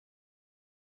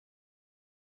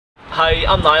Hi,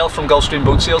 I'm Niall from GulfStream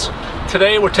Boat Sales.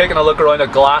 Today we're taking a look around a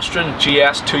Glastron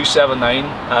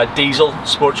GS279 diesel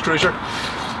sports cruiser.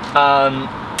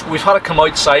 We've had it come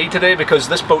outside today because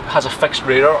this boat has a fixed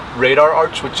radar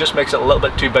arch, which just makes it a little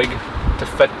bit too big to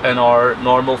fit in our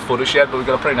normal photo shed, but we've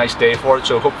got a pretty nice day for it,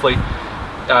 so hopefully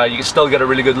you can still get a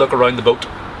really good look around the boat.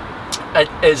 It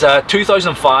is a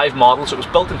 2005 model, so it was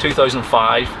built in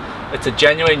 2005. It's a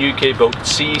genuine UK boat.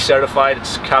 It's CE certified,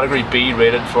 it's category B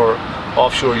rated for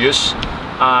offshore use,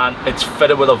 and it's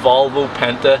fitted with a Volvo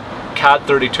Penta CAD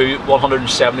 32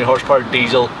 170 horsepower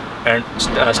diesel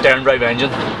stern drive engine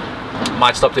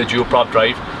matched up to a dual prop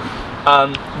drive.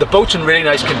 The boat's in really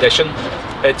nice condition.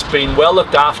 It's been well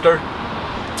looked after.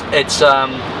 It's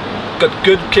got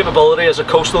good capability as a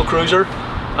coastal cruiser.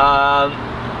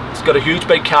 It's got a huge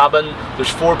big cabin. There's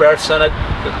 4 berths in it.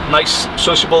 Nice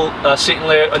sociable seating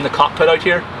layout in the cockpit out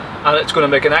here, and it's going to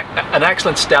make an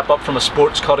excellent step up from a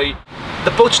sports cuddy. The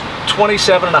boat's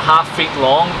 27.5 feet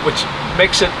long, which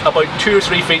makes it about 2 or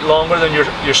 3 feet longer than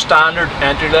your standard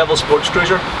entry-level sports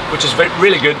cruiser, which is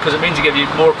really good because it means you give you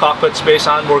more cockpit space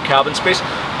and more cabin space.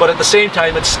 But at the same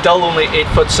time, it's still only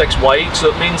 8'6" wide, so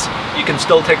it means you can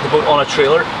still take the boat on a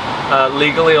trailer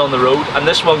legally on the road. And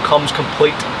this one comes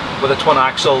complete with a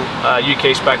twin-axle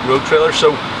UK spec road trailer.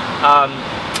 So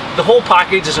the whole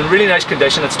package is in really nice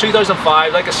condition. It's 2005,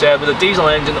 like I said, with a diesel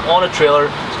engine on a trailer,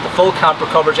 the full camper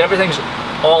coverage, everything's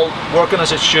all working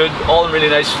as it should, all in really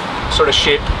nice sort of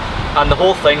shape. And the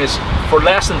whole thing is, for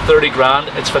less than 30 grand,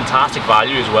 it's fantastic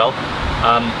value as well.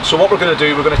 So what we're going to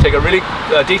do, we're going to take a really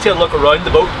detailed look around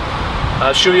the boat,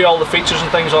 show you all the features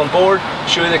and things on board,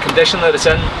 show you the condition that it's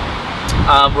in.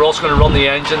 We're also going to run the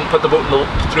engine, put the boat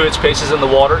through its paces in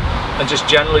the water, and just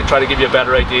generally try to give you a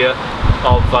better idea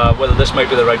of whether this might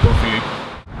be the right boat for you.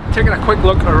 Taking a quick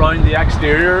look around the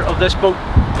exterior of this boat,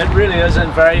 it really is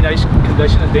in very nice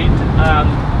condition indeed.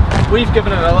 We've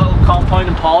given it a little compound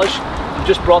and polish and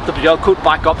just brought the gel coat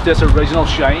back up to its original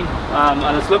shine,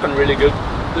 and it's looking really good.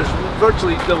 There's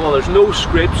there's no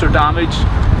scrapes or damage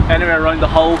anywhere around the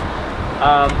hull.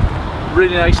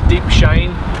 Really nice deep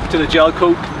shine to the gel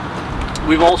coat.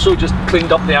 We've also just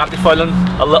cleaned up the anti-fouling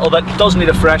a little bit. It does need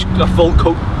a full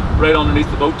coat right underneath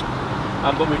the boat,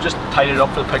 but we've just tidied it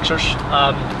up for the pictures.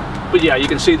 But yeah, you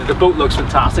can see that the boat looks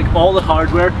fantastic. All the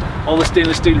hardware, all the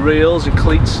stainless steel rails and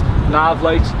cleats, nav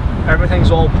lights,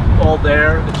 everything's all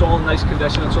there. It's all in nice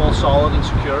condition. It's all solid and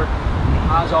secure,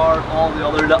 as are all the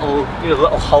other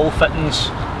little hull fittings.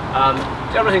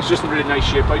 Everything's just in really nice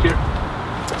shape out here.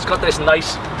 It's got this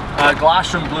nice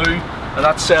Glastron blue, and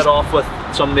that's set off with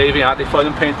some navy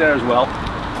anti-fouling paint there as well.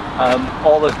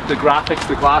 All the graphics,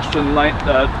 the Glastron light,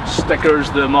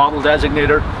 stickers, the model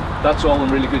designator, that's all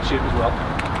in really good shape as well.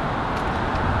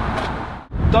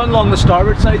 Down along the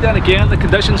starboard side then, again, the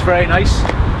condition's very nice.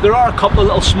 There are a couple of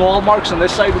little small marks on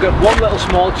this side. We've got one little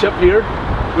small chip here,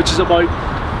 which is about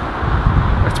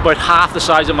half the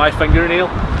size of my fingernail.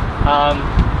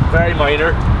 Very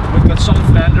minor. We've got some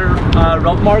fender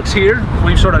rub marks here.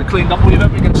 We've sort of cleaned up a wee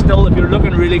bit. We can still, if you're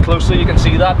looking really closely, you can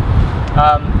see that.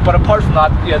 But apart from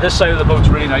that, yeah, this side of the boat's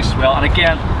really nice as well. And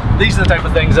again, these are the type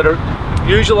of things that are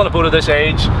usual on a boat of this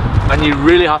age, and you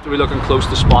really have to be looking close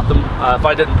to spot them. If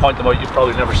I didn't point them out, you'd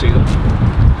probably never see them.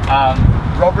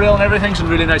 Rub rail and everything's in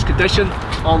really nice condition.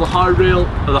 All the hardware,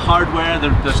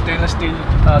 the stainless steel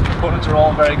components are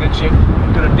all in very good shape.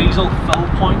 We've got a diesel fill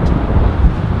point.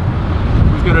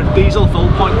 We've got a diesel fill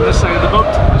point on this side of the boat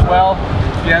as well.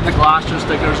 Again, the Glastron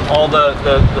stickers, all the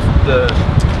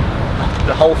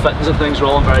hull fittings and things are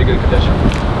all in very good condition.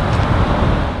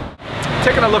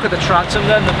 Taking a look at the transom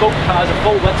then, the boat has a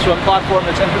full width swim platform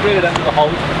that's integrated into the hull,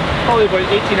 probably about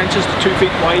 18 inches to 2 feet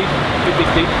wide, 2 feet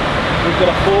deep. We've got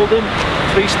a folding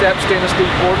 3-step stainless steel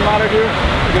boarding ladder here.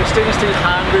 We've got a stainless steel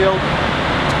handrail.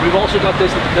 We've also got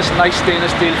this nice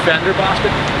stainless steel fender basket.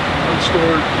 We'll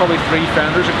store probably 3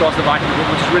 fenders across the back of the boat,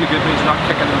 which is really good, means they're not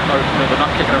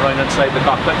kicking around inside the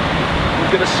cockpit.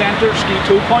 We've got a centre ski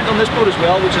tow point on this boat as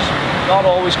well, which is not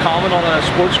always common on a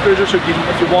sports cruiser, so if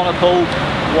you want to pull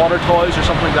water toys or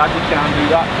something like that, you can do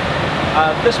that.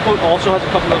 This boat also has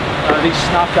a couple of these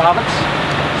snap davits,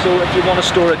 so if you want to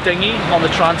store a dinghy on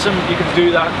the transom, you can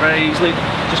do that very easily.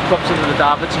 Just clips into the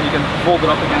davits and you can fold it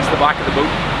up against the back of the boat.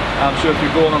 So if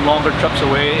you're going on longer trips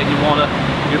away and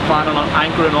you're planning on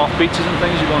anchoring off beaches and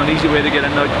things, you want an easy way to get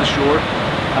in and out to the shore,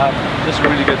 this is a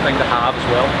really good thing to have as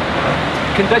well.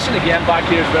 Condition again back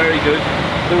here is very good.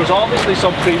 There was obviously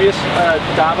some previous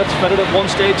davits fitted at one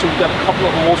stage, so we've got a couple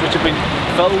of holes which have been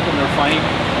filled and they're fine,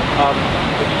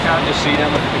 but you can just see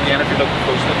them again if you're looking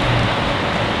closely.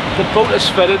 The boat is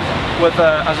fitted with,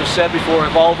 as I've said before, a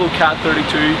Volvo CAD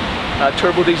 32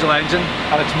 turbo diesel engine,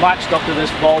 and it's matched up to this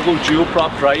Volvo dual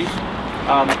prop drive.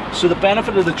 So the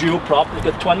benefit of the dual prop, we've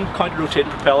got twin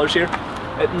counter-rotating propellers here.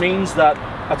 It means that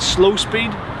at slow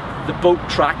speed the boat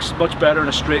tracks much better in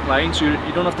a straight line, so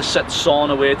you don't have to sit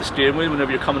sawing away at the steering wheel whenever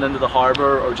you're coming into the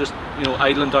harbour or just, you know,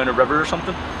 idling down a river or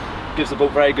something. It gives the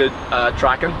boat very good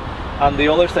tracking. And the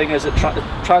other thing is it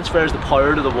transfers the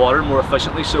power to the water more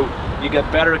efficiently, so you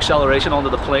get better acceleration onto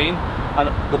the plane, and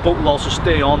the boat will also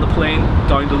stay on the plane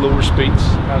down to lower speeds.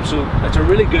 So it's a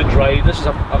really good drive. This is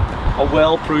a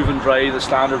well-proven drive, the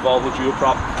standard Volvo dual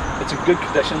prop. It's in good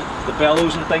condition. The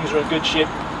bellows and things are in good shape.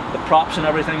 The props and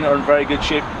everything are in very good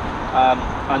shape.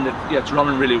 And yeah, it's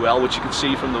running really well, which you can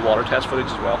see from the water test footage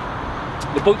as well.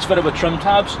 The boat's fitted with trim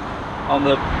tabs on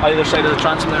the either side of the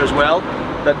transom there as well,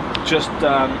 that just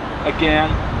again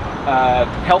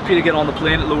help you to get on the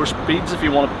plane at lower speeds if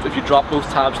you drop both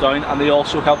tabs down, and they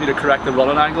also help you to correct the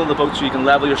running angle of the boat so you can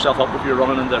level yourself up if you're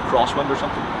running into a crosswind or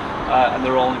something, and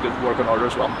they're all in good working order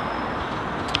as well.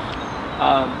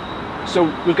 So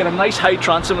we've got a nice high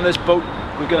transom in this boat.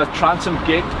 We've got a transom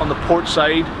gate on the port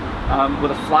side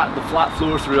with the flat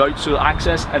floor throughout, so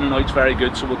access in and out is very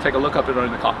good. So we'll take a look up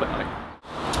around the cockpit now.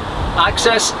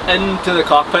 Access into the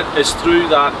cockpit is through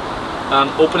that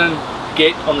opening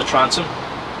gate on the transom.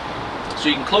 So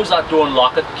you can close that door and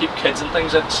lock it, keep kids and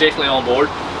things safely on board,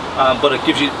 but it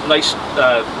gives you nice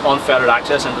unfettered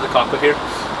access into the cockpit here.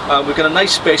 We've got a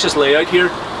nice spacious layout here.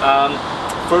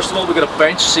 First of all, we've got a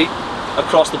bench seat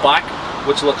across the back,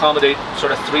 which will accommodate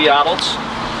sort of 3 adults.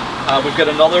 We've got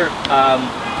another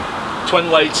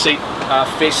twin wide seat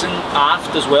facing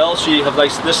aft as well, so you have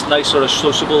this nice sort of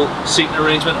sociable seating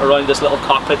arrangement around this little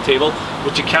cockpit table,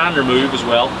 which you can remove as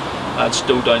well and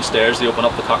stow downstairs to open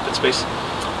up the cockpit space.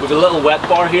 We've a little wet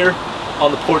bar here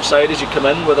on the port side as you come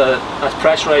in, with a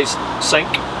pressurised sink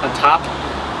and tap,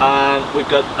 and we've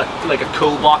got like a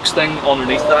cool box thing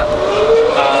underneath that.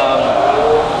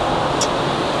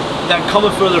 Then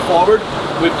coming further forward,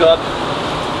 we've got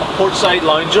a port side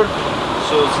lounger,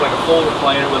 so it's like a full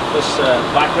recliner with this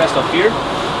backrest up here,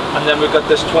 and then we've got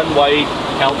this twin wide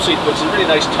helm seat, which is a really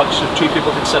nice touch, so 2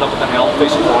 people can sit up at the helm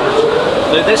facing forwards.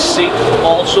 Now this seat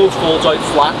also folds out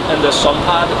flat in the sun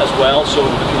pad as well, so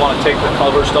if you want to take the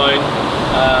covers down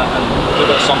and do a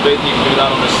bit of sunbathing, you can do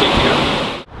that on this seat here.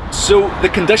 So the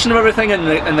condition of everything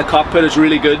in the cockpit is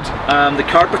really good. The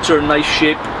carpets are in nice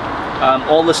shape.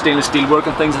 All the stainless steel work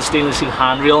and things, the stainless steel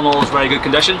handrail and all is very good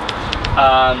condition.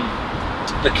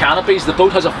 The canopies, the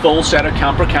boat has a full set of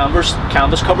camper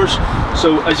canvas covers,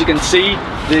 so as you can see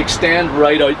they extend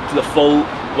right out to the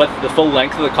full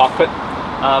length of the cockpit.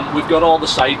 We've got all the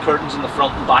side curtains and the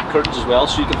front and back curtains as well,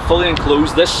 so you can fully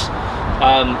enclose this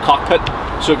cockpit,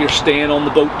 so if you're staying on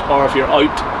the boat or if you're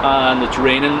out and it's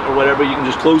raining or whatever, you can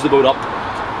just close the boat up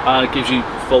and it gives you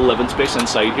full living space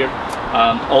inside here.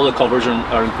 All the covers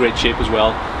are in great shape as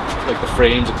well, like the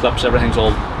frames, the clips, everything's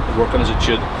all working as it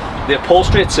should. The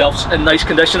upholstery itself's in nice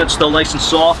condition, it's still nice and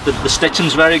soft, the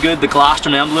stitching's very good, the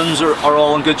Glastron emblems are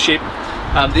all in good shape.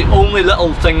 The only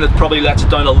little thing that probably lets it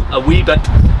down a wee bit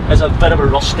is a bit of a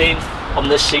rust stain on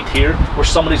this seat here, where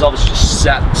somebody's obviously just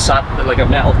sat like a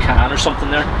metal can or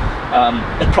something there.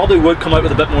 It probably would come out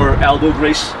with a bit more elbow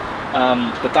grease,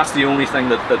 but that's the only thing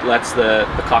that lets the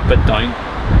cockpit down.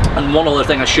 And one other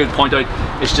thing I should point out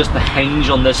is just the hinge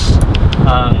on this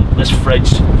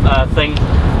fridge thing.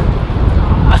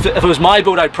 If it was my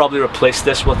boat, I'd probably replace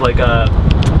this with like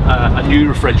a new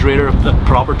refrigerator, a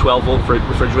proper 12-volt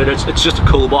refrigerator. It's just a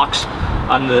cool box,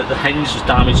 and the hinge is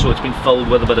damaged, so it's been filled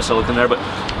with a bit of silicone there, but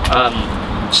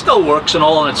still works and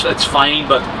all, and it's fine.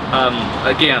 But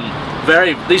again,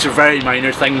 these are very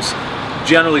minor things.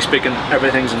 Generally speaking,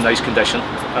 everything's in nice condition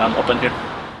up in here.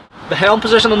 The helm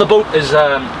position on the boat is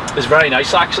very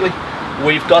nice actually.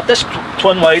 We've got this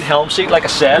twin wide helm seat, like I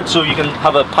said, so you can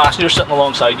have a passenger sitting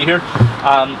alongside you here.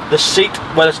 The seat,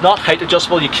 well, it's not height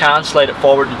adjustable, you can slide it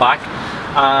forward and back,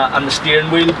 and the steering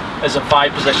wheel is a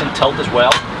 5-position tilt as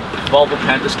well. Volvo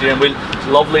Penta steering wheel,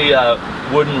 lovely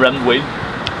wooden rimmed wheel.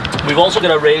 We've also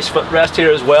got a raised footrest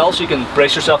here as well, so you can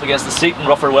brace yourself against the seat in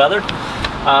rougher weather.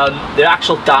 The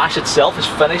actual dash itself is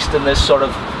finished in this sort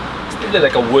of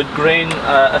like a wood grain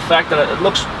effect, and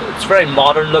it's very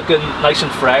modern looking, nice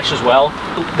and fresh as well.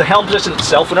 The helm position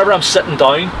itself, whenever I'm sitting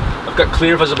down, I've got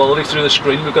clear visibility through the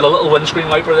screen. We've got a little windscreen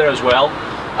wiper there as well,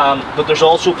 but there's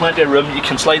also plenty of room. You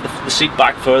can slide the seat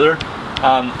back further,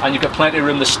 and you've got plenty of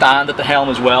room to stand at the helm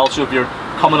as well, so if you're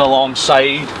coming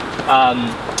alongside,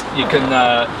 you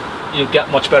can get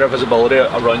much better visibility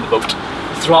around the boat.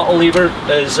 The throttle lever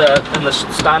is in the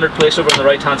standard place over on the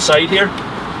right hand side here.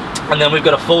 And then we've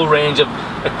got a full range of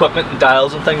equipment and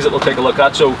dials and things that we'll take a look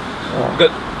at. So we've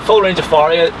got Full range of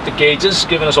faria, the gauges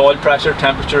giving us oil pressure,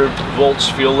 temperature, volts,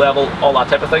 fuel level, all that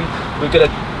type of thing. We've got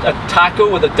a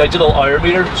tacho with a digital hour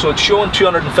meter, so it's showing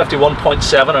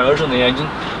 251.7 hours on the engine,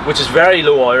 which is very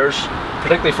low hours,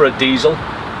 particularly for a diesel.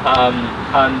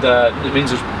 It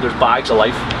means there's bags of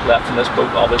life left in this boat,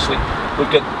 obviously.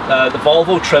 We've got the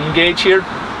Volvo trim gauge here,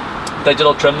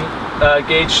 digital trim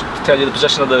gauge to tell you the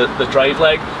position of the drive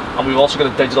leg, and we've also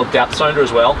got a digital depth sounder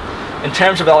as well. In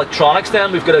terms of electronics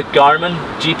then, we've got a Garmin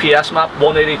GPS map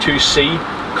 182C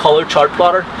colour chart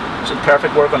plotter, it's in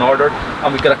perfect working order,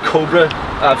 and we've got a Cobra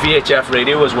VHF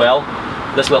radio as well.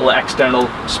 This little external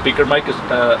speaker mic is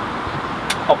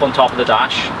up on top of the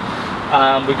dash.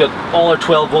 We've got all our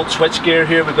 12 volt switch gear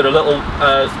here. We've got a little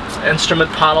instrument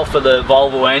panel for the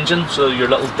Volvo engine, so your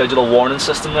little digital warning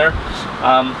system there.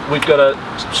 We've got a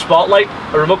spotlight,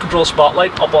 a remote control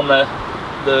spotlight up on the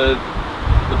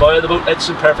bow of the boat. It's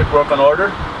in perfect working order.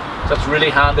 So that's really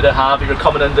handy to have if you're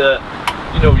coming into,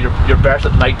 you know, your berth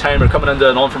at night time or coming into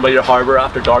an unfamiliar harbour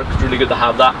after dark. It's really good to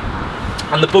have that.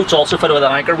 And the boat's also fitted with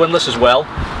an anchor windlass as well,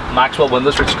 Maxwell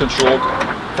windlass, which is controlled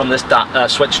from this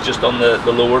switch just on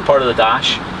the lower part of the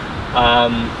dash.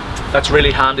 That's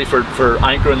really handy for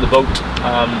anchoring the boat.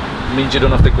 It means you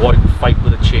don't have to go out and fight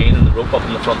with a chain and the rope up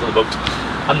in the front of the boat.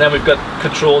 And then we've got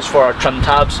controls for our trim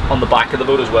tabs on the back of the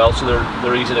boat as well, so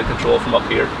they're easy to control from up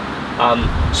here.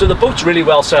 So the boat's really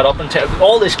well set up, and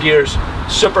all this gear's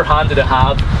super handy to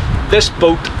have. This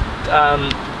boat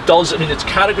it's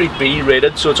category B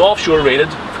rated, so it's offshore rated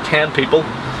for 10 people,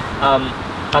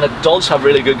 and it does have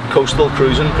really good coastal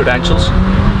cruising credentials.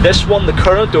 This one, the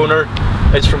current owner,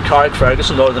 is from Carrickfergus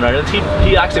in Northern Ireland.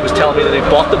 He actually was telling me that he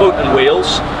bought the boat in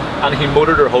Wales and he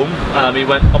motored her home. He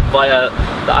went up via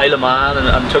the Isle of Man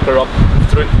and took her up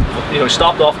through,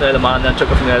 stopped off the Isle of Man, then took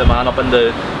her from the Isle of Man up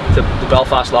into the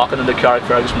Belfast Lock and into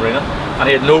Carrickfergus Marina, and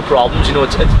he had no problems. It's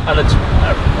the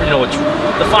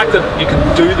fact that you can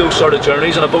do those sort of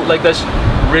journeys on a boat like this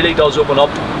really does open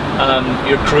up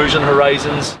your cruising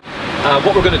horizons.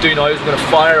 What we're going to do now is we're going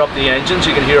to fire up the engine so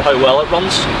you can hear how well it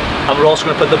runs, and we're also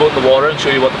going to put the boat in the water and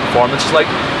show you what the performance is like.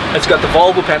 It's got the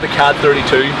Volvo Pentacad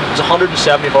 32, it's 170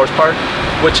 horsepower,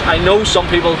 which I know some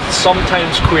people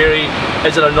sometimes query,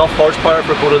 is it enough horsepower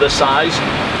for a boat of this size?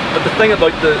 But the thing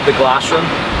about the Glastron,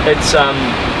 it's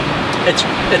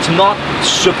not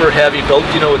super heavy built.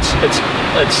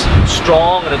 It's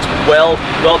strong and it's well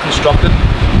constructed,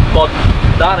 but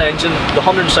that engine, the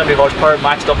 170 horsepower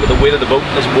matched up with the weight of the boat,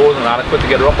 is more than adequate to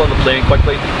get her up on the plane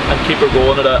quickly and keep her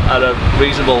going at a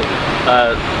reasonable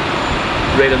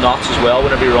rate of knots as well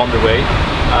whenever you're underway.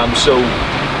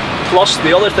 Plus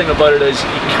the other thing about it is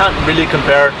you can't really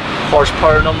compare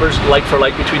horsepower numbers like for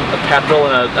like between a petrol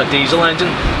and a diesel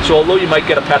engine. So although you might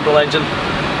get a petrol engine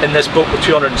in this boat with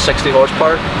 260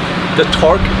 horsepower, the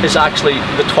torque is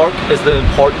the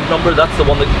important number. That's the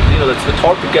one that, that's the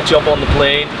torque that gets you up on the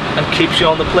plane and keeps you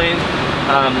on the plane.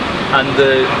 And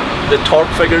the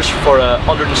torque figures for a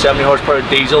 170 horsepower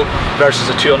diesel versus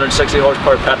a 260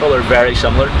 horsepower petrol are very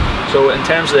similar. So in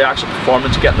terms of the actual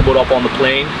performance, getting the boat up on the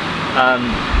plane,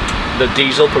 the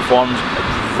diesel performs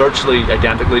virtually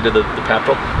identically to the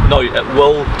petrol. Now it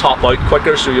will top out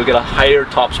quicker, so you'll get a higher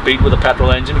top speed with a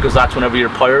petrol engine because that's whenever your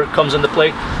power comes into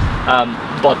play.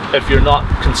 But if you're not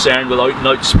concerned with out and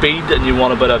out speed and you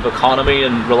want a bit of economy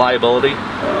and reliability,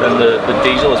 then the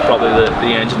diesel is probably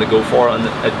the engine to go for, and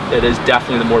it is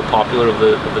definitely the more popular of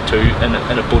the two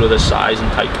in a boat of this size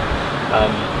and type.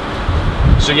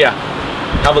 So yeah,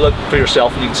 have a look for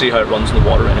yourself and you can see how it runs in the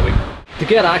water anyway. To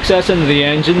get access into the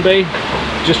engine bay,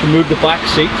 just remove the back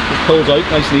seat, it pulls out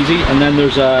nice and easy, and then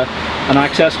there's an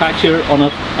access hatch here on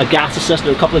a gas assist,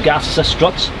 or a couple of gas assist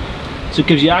struts. So it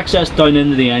gives you access down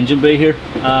into the engine bay here,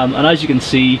 and as you can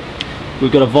see,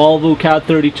 we've got a Volvo CAD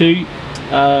 32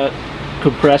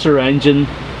 compressor engine.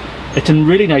 It's in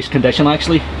really nice condition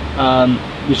actually.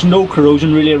 There's no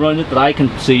corrosion really around it that I can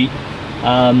see.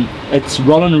 It's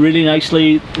running really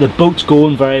nicely. The boat's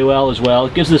going very well as well.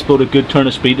 It gives this boat a good turn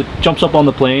of speed. It jumps up on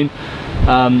the plane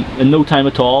in no time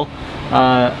at all,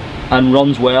 and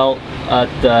runs well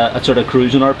at sort of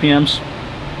cruising RPMs.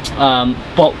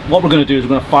 But what we're going to do is we're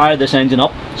going to fire this engine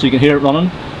up so you can hear it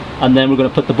running, and then we're going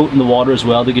to put the boat in the water as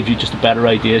well to give you just a better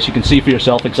idea, so you can see for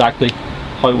yourself exactly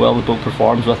how well the boat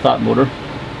performs with that motor.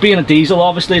 Being a diesel,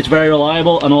 obviously it's very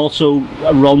reliable, and also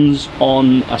runs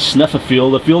on a sniff of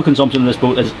fuel. The fuel consumption in this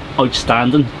boat is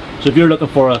outstanding. So if you're looking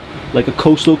for a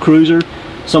coastal cruiser,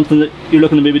 something that you're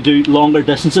looking to maybe do longer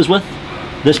distances with,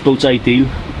 this boat's ideal.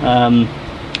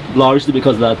 Largely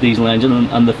because of that diesel engine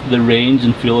and the range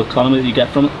and fuel economy that you get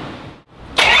from it.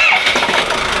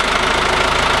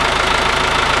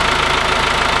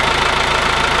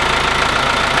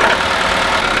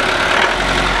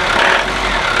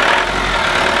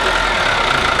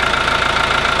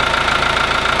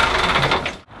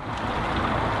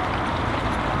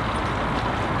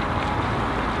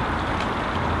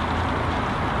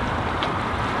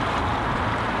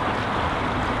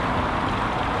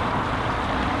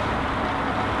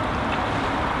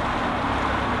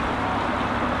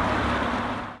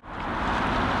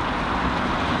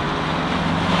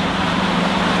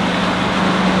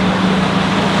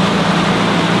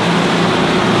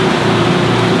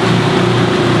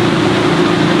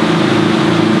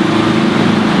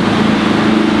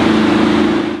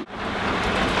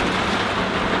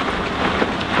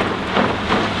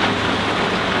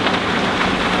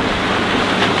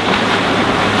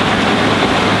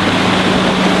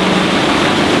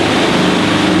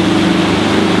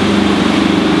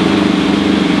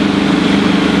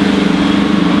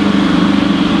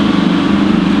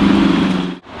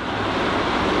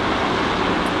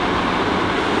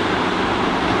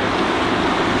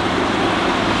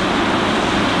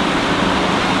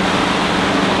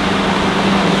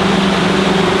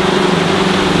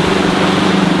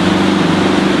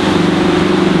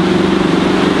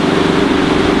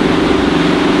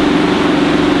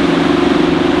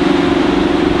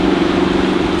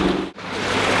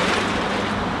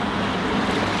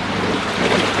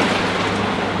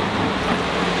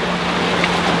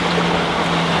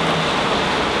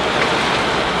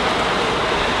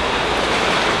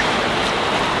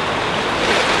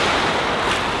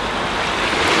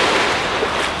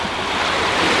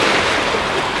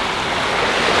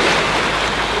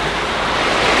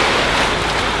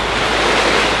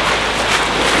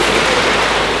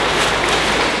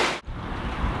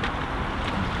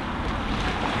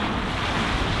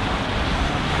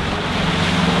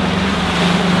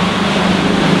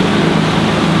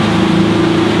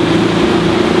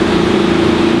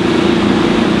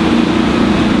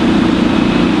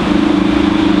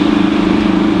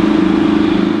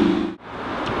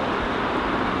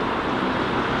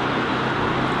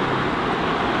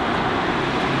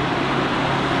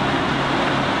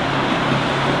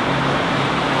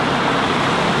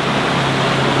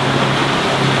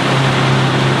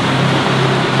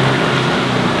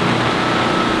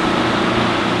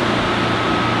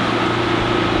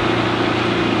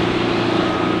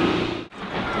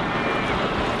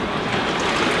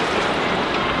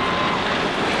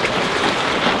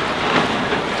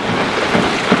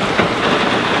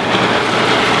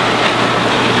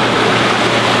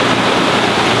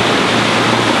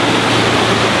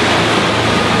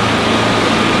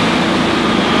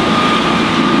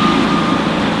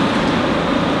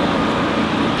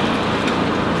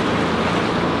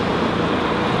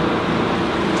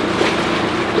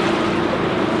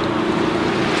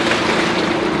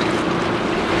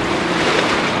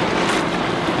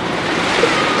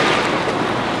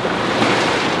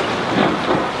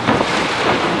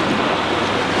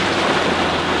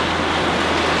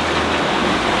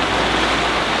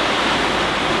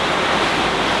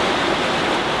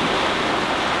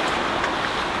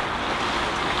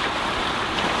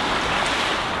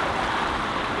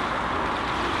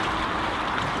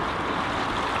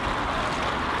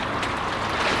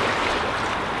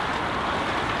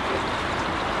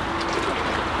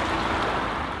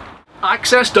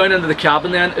 access down into the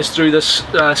cabin then is through this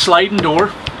sliding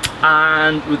door,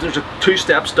 and there's two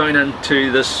steps down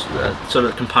into this sort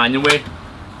of companionway.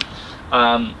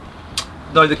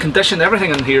 Now the condition,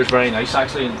 everything in here is very nice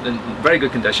actually, in very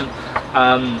good condition,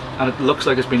 and it looks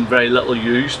like it's been very little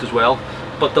used as well.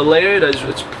 But the layout is,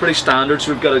 it's pretty standard.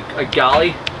 So we've got a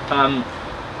galley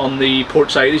on the port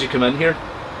side as you come in here,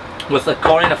 with a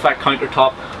Corian effect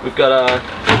countertop. We've got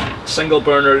a single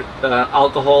burner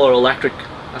alcohol or electric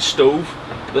stove.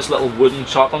 This little wooden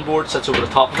chopping board sits over the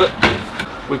top of it.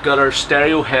 We've got our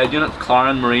stereo head unit,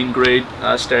 Clarion marine grade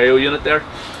stereo unit there,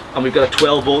 and we've got a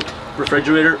 12-volt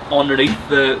refrigerator underneath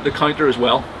the counter as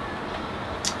well.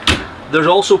 There's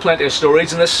also plenty of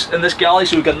storage in this galley,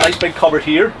 so we've got a nice big cupboard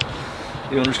here.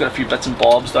 The owner's got a few bits and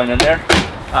bobs down in there.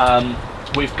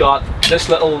 We've got this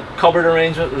little cupboard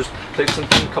arrangement. There's places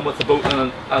that come with the boat,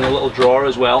 and a little drawer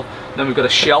as well. Then we've got a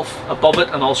shelf above it,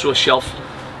 and also a shelf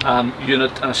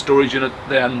unit and a storage unit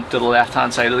then to the left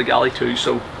hand side of the galley too.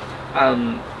 So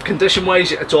condition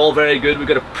wise, it's all very good. We've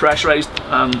got a pressurized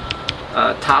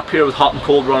tap here with hot and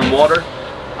cold running water,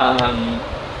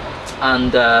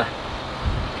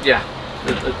 yeah,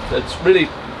 it's really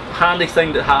handy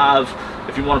thing to have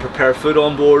if you want to prepare food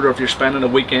on board, or if you're spending a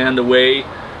weekend away.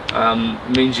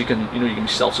 Means you can be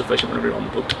self-sufficient whenever you're on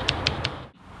the boat.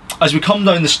 As we come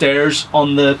down the stairs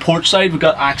on the port side, we've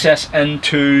got access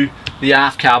into the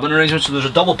aft cabin arrangement. So there's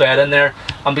a double bed in there,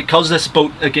 and because this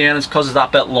boat, again, is because it's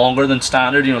that bit longer than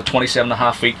standard,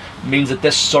 27.5 feet, means that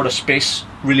this sort of space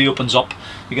really opens up.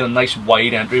 You get a nice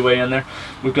wide entryway in there.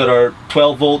 We've got our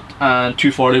 12-volt and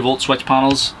 240-volt switch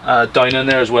panels down in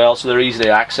there as well, so they're easily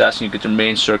accessed, and you get your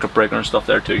main circuit breaker and stuff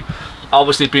there too.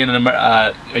 Obviously, being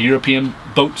a European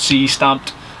boat, CE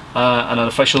stamped, and an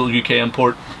official UK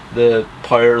import, the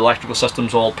power electrical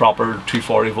system's all proper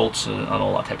 240 volts and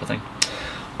all that type of thing.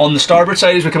 On the starboard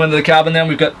side, as we come into the cabin, then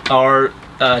we've got our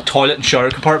toilet and shower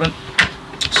compartment.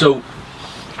 So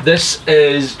this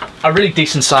is a really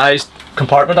decent sized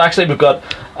compartment actually. We've got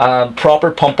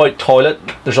proper pump out toilet.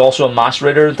 There's also a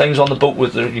macerator and things on the boat.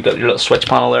 You've got your little switch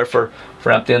panel there for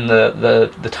emptying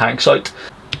the tanks out.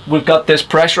 We've got this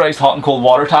pressurized hot and cold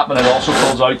water tap, and it also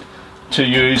pulls out to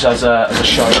use as a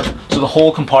shower. So the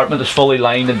whole compartment is fully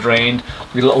lined and drained.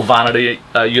 We've got a little vanity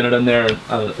unit in there, and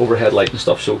an overhead light and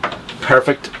stuff. So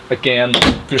perfect, again,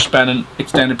 if you're spending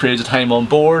extended periods of time on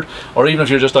board, or even if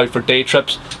you're just out for day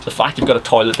trips, the fact you've got a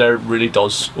toilet there really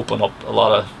does open up a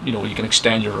lot of, you can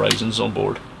extend your horizons on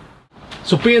board.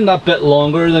 So being that bit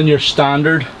longer than your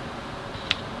standard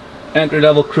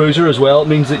entry-level cruiser as well, it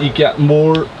means that you get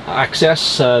more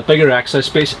access, bigger access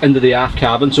space into the aft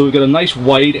cabin. So we've got a nice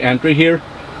wide entry here,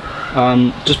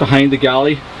 just behind the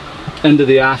galley, into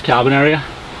the aft cabin area.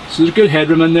 So there's good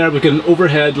headroom in there. We've got an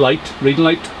overhead light, reading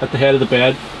light, at the head of the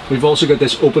bed. We've also got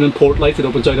this opening port light that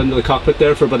opens out into the cockpit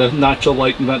there for a bit of natural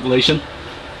light and ventilation.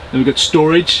 Then we've got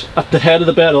storage at the head of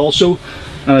the bed also,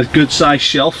 and a good sized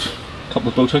shelf, a couple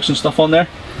of boat hooks and stuff on there,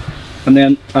 and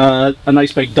then a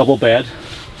nice big double bed.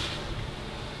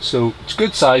 So it's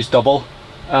good sized double,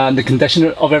 and the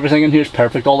condition of everything in here is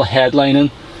perfect. All the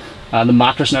headlining and the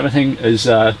mattress and everything is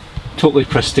totally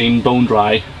pristine, bone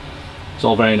dry. It's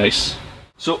all very nice.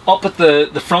 So up at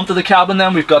the front of the cabin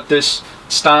then, we've got this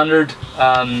standard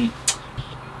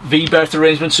V-berth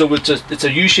arrangement. So it's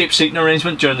a U-shaped seating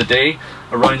arrangement during the day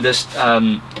around this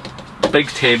big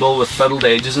table with fiddled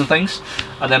edges and things,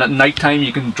 and then at night time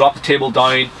you can drop the table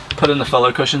down, put in the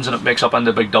pillow cushions, and it makes up into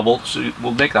a big double. So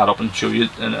we'll make that up and show you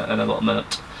in a little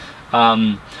minute.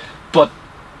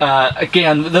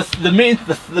 Again,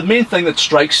 the main thing that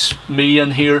strikes me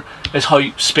in here is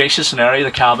how spacious an area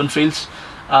the cabin feels.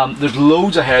 There's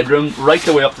loads of headroom right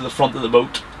the way up to the front of the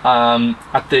boat.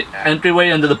 At the entryway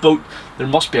into the boat, there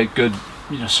must be a good,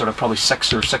 sort of probably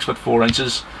 6 or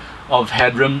 6'4" of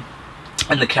headroom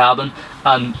in the cabin,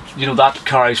 and that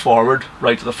carries forward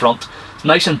right to the front. It's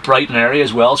nice and bright and airy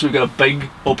as well. So we've got a big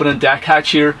opening deck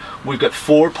hatch here. We've got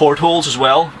 4 portholes as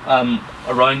well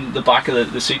around the back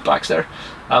of the seat backs there.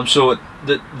 So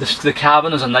the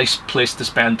cabin is a nice place to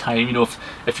spend time.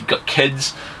 If you've got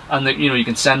kids, and you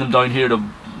can send them down here to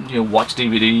watch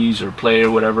DVDs or play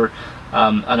or whatever.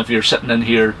 And if you're sitting in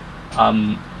here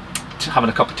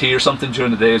having a cup of tea or something during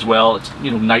the day as well, it's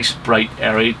nice, bright,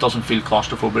 airy. It doesn't feel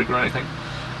claustrophobic or anything.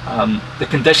 The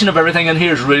condition of everything in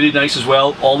here is really nice as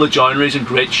well. All the joinery is in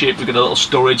great shape. We've got a little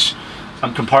storage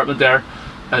compartment there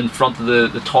in front of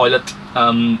the toilet.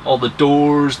 All the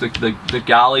doors, the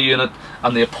galley unit,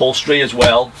 and the upholstery as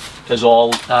well is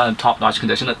all top-notch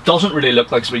condition. It doesn't really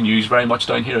look like it's been used very much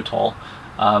down here at all.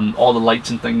 All the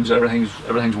lights and things,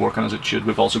 everything's working as it should.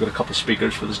 We've also got a couple of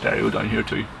speakers for the stereo down here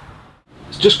too.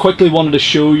 just quickly wanted to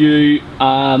show you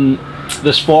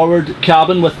this forward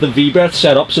cabin with the V-berth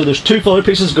set up. So there's 2 filler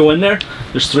pieces go in there.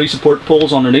 There's 3 support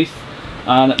poles underneath,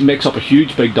 and it makes up a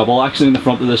huge big double actually in the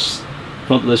front of this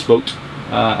boat.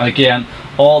 And again,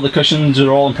 all the cushions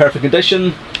are all in perfect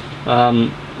condition,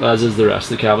 as is the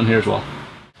rest of the cabin here as well.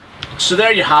 So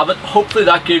there you have it. Hopefully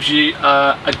that gives you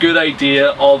a good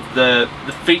idea of the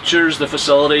features, the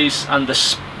facilities, and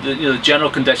the general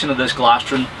condition of this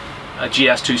Glastron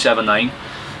GS279.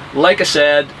 Like I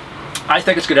said, I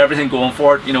think it's got everything going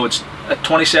for it. You know, it's at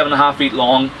 27.5 feet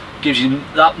long, gives you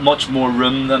that much more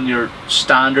room than your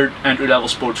standard entry-level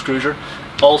sports cruiser.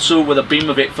 Also, with a beam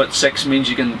of 8'6" means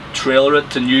you can trailer it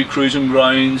to new cruising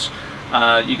grounds.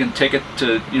 You can take it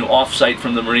to, you know, off-site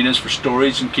from the marinas for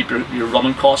storage and keep your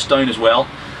running costs down as well.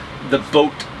 The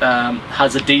boat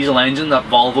has a diesel engine, that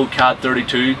Volvo CAD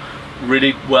 32,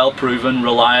 really well proven,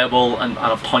 reliable, and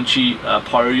a punchy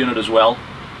power unit as well.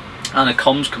 And it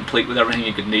comes complete with everything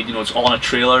you could need. You know, it's on a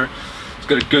trailer, it's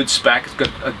got a good spec, it's got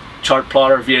a chart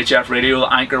plotter, VHF radio,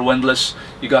 anchor windlass,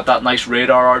 you got that nice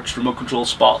radar arch, remote control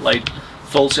spotlight,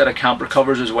 full set of camper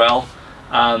covers as well.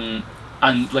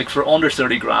 And like for under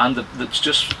 30 grand, that's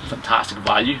just fantastic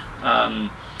value.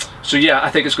 So yeah, I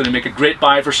think it's going to make a great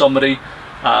buy for somebody,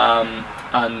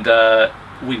 and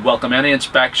we welcome any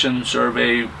inspection,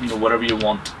 survey, you know, whatever you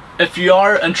want. If you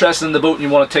are interested in the boat and you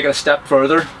want to take it a step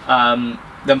further,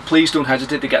 then please don't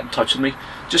hesitate to get in touch with me.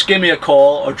 Just give me a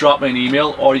call or drop me an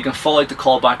email, or you can fill out the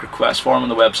callback request form on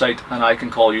the website and I can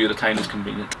call you at a time that's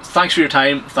convenient. Thanks for your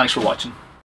time, thanks for watching.